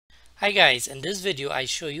Hi guys, in this video I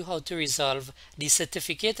show you how to resolve the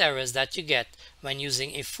certificate errors that you get when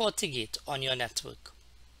using a FortiGate on your network.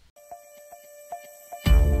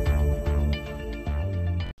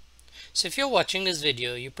 So if you're watching this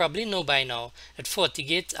video, you probably know by now that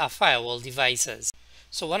FortiGate are firewall devices.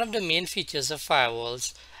 So one of the main features of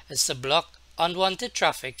firewalls is to block unwanted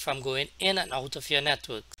traffic from going in and out of your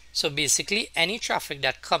network. So basically any traffic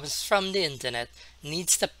that comes from the internet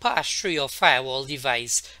needs to pass through your firewall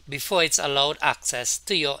device before it's allowed access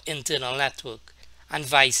to your internal network, and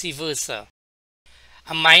vice versa.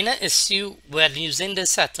 A minor issue when using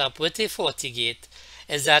this setup with a FortiGate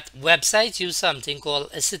is that websites use something called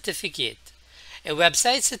a certificate. A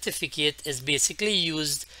website certificate is basically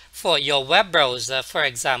used for your web browser, for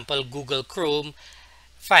example Google Chrome,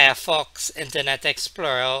 Firefox, Internet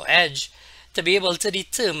Explorer, or Edge, to be able to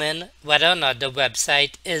determine whether or not the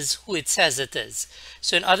website is who it says it is.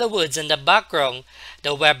 So in other words, in the background,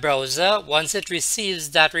 the web browser, once it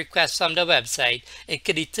receives that request from the website, it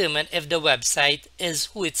can determine if the website is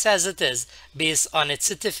who it says it is based on its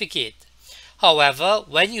certificate. However,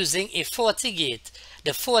 when using a FortiGate,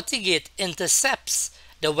 the FortiGate intercepts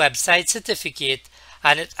the website certificate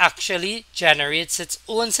and it actually generates its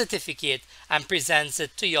own certificate and presents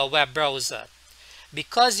it to your web browser.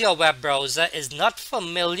 Because your web browser is not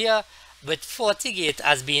familiar with FortiGate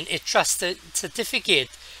as being a trusted certificate,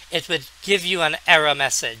 it would give you an error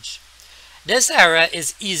message. This error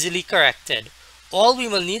is easily corrected. All we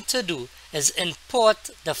will need to do is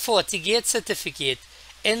import the FortiGate certificate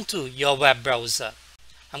into your web browser.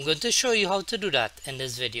 I'm going to show you how to do that in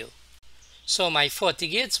this video. So my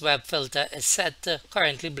FortiGate's web filter is set to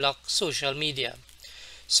currently block social media.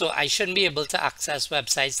 So I shouldn't be able to access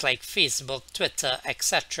websites like Facebook, Twitter,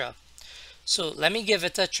 etc. So let me give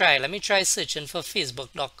it a try. Let me try searching for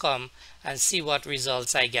facebook.com and see what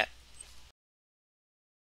results I get.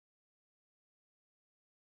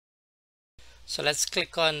 So let's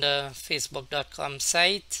click on the facebook.com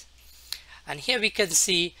site. And here we can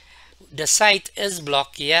see the site is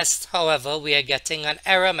blocked, yes. However, we are getting an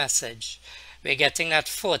error message. We're getting that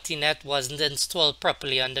Fortinet wasn't installed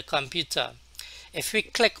properly on the computer. If we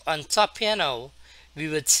click on top here now, we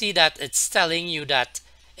would see that it's telling you that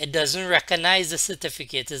it doesn't recognize the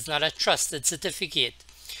certificate. It's not a trusted certificate.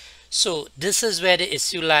 So this is where the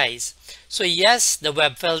issue lies. So yes, the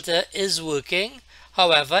web filter is working.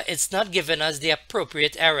 However, it's not giving us the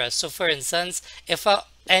appropriate error. So for instance, if an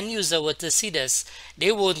end user were to see this,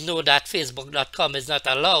 they won't know that facebook.com is not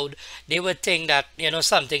allowed. They would think that,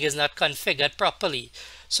 something is not configured properly.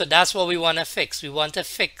 So that's what we want to fix. We want to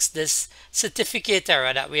fix this certificate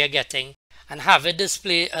error that we are getting and have it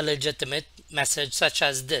display a legitimate message such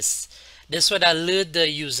as this. This would alert the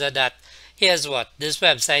user that here's what, this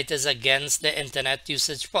website is against the internet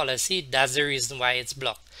usage policy. That's the reason why it's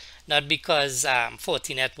blocked. Not because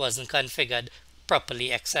Fortinet wasn't configured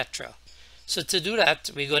properly, etc. So to do that,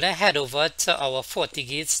 we're going to head over to our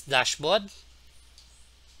FortiGate's dashboard.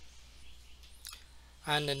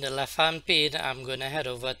 And in the left hand page, I'm going to head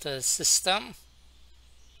over to System.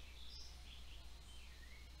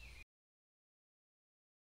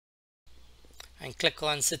 And click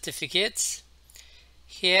on Certificates.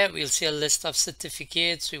 Here we'll see a list of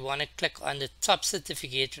certificates. We want to click on the top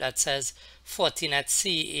certificate that says Fortinet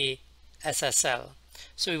CA SSL.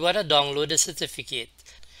 So we want to download the certificate.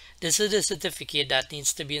 This is the certificate that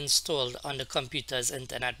needs to be installed on the computer's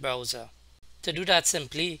internet browser. To do that,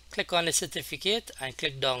 simply click on the certificate and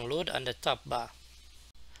click download on the top bar.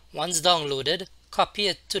 Once downloaded, copy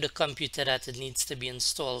it to the computer that it needs to be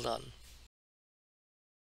installed on.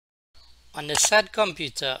 On the said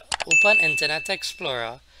computer, open Internet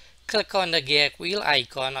Explorer, click on the gear wheel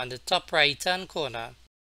icon on the top right hand corner.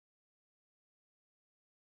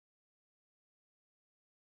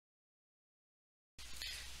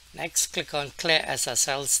 Next, click on Clear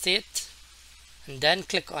SSL State and then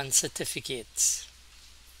click on Certificates.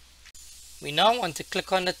 We now want to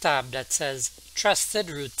click on the tab that says Trusted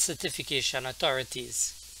Root Certification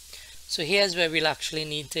Authorities. So here's where we'll actually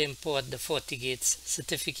need to import the FortiGate's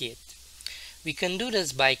certificate. We can do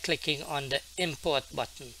this by clicking on the Import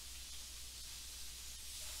button.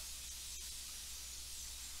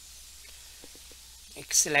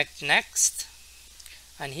 Select Next,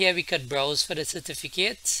 and here we could browse for the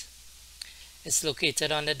certificate. It's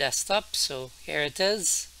located on the desktop, so here it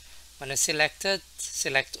is. I'm going to select it,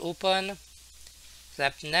 select Open,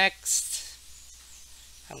 select Next.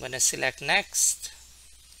 I'm going to select Next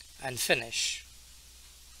and Finish.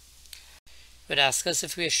 It would ask us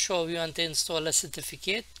if we are sure we want to install a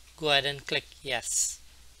certificate. Go ahead and click Yes.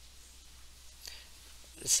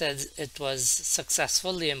 It says it was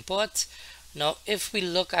successful, the import. Now if we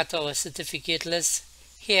look at our certificate list,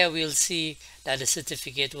 here we'll see that the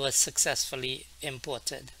certificate was successfully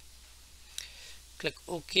imported. Click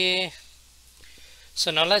OK.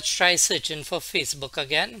 So now let's try searching for Facebook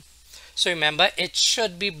again. So remember, it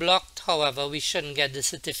should be blocked, however we shouldn't get the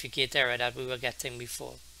certificate error that we were getting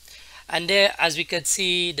before. And there, as we could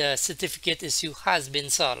see, the certificate issue has been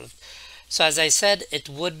solved. So as I said, it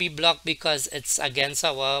would be blocked because it's against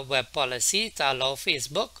our web policy to allow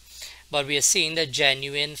Facebook, but we are seeing the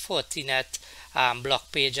genuine Fortinet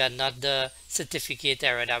block page and not the certificate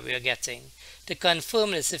error that we are getting. To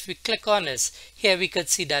confirm this, if we click on this, here we could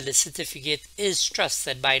see that the certificate is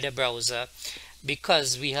trusted by the browser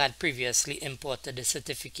because we had previously imported the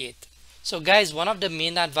certificate. So guys, one of the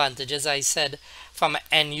main advantages, I said, from an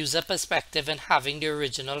end user perspective in having the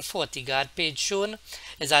original FortiGuard page shown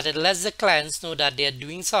is that it lets the clients know that they're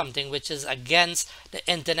doing something which is against the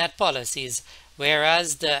internet policies,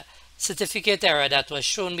 whereas the certificate error that was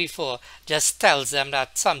shown before just tells them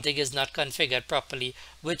that something is not configured properly,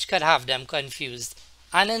 which could have them confused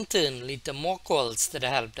and in turn lead to more calls to the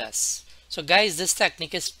help desk. So guys, this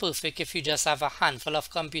technique is perfect if you just have a handful of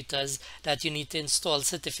computers that you need to install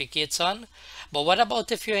certificates on. But what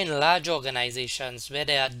about if you're in large organizations where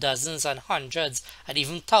there are dozens and hundreds and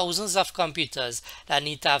even thousands of computers that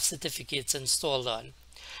need to have certificates installed on?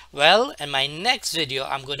 Well, in my next video,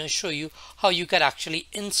 I'm going to show you how you can actually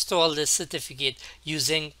install this certificate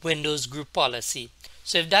using Windows Group Policy.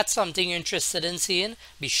 So if that's something you're interested in seeing,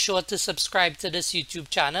 be sure to subscribe to this YouTube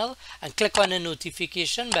channel and click on the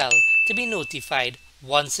notification bell to be notified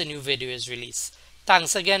once a new video is released.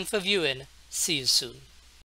 Thanks again for viewing. See you soon.